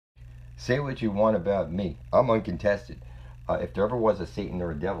Say what you want about me. I'm uncontested. If there ever was a Satan or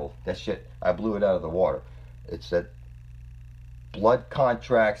a devil, that shit, I blew it out of the water. It's that blood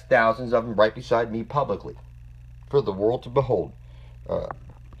contracts, thousands of them right beside me publicly for the world to behold.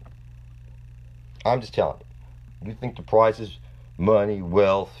 I'm just telling you. You think the prize is money,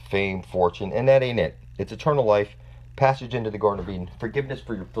 wealth, fame, fortune, and that ain't it. It's eternal life, passage into the Garden of Eden, forgiveness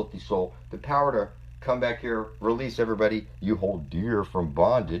for your filthy soul, the power to come back here, release everybody you hold dear from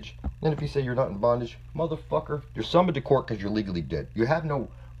bondage. And if you say you're not in bondage, motherfucker, you're summoned to court because you're legally dead. You have no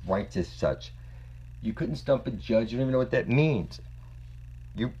rights as such. You couldn't stump a judge. You don't even know what that means.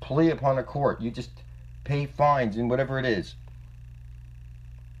 You plea upon a court. You just pay fines and whatever it is.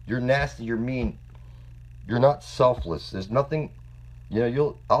 You're nasty. You're mean. You're not selfless. There's nothing,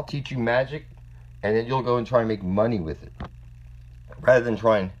 I'll teach you magic and then you'll go and try and make money with it. Rather than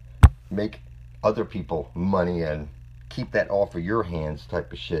try and make other people money and keep that off of your hands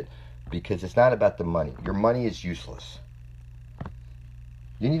type of shit. Because it's not about the money. Your money is useless.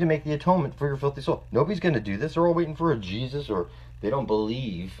 You need to make the atonement for your filthy soul. Nobody's going to do this. They're all waiting for a Jesus, or they don't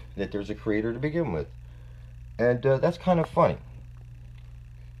believe that there's a creator to begin with. And that's kind of funny.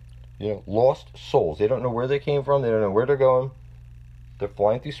 Lost souls. They don't know where they came from. They don't know where they're going. They're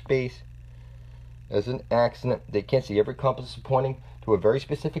flying through space as an accident. They can't see. Every compass is pointing to a very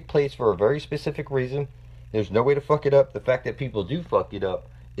specific place for a very specific reason. There's no way to fuck it up. The fact that people do fuck it up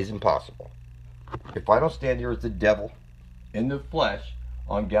is impossible. If I don't stand here as the devil in the flesh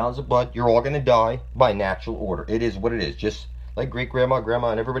on gallons of blood, you're all going to die by natural order. It is what it is. Just like great grandma,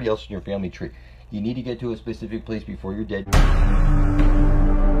 grandma, and everybody else in your family tree. You need to get to a specific place before you're dead.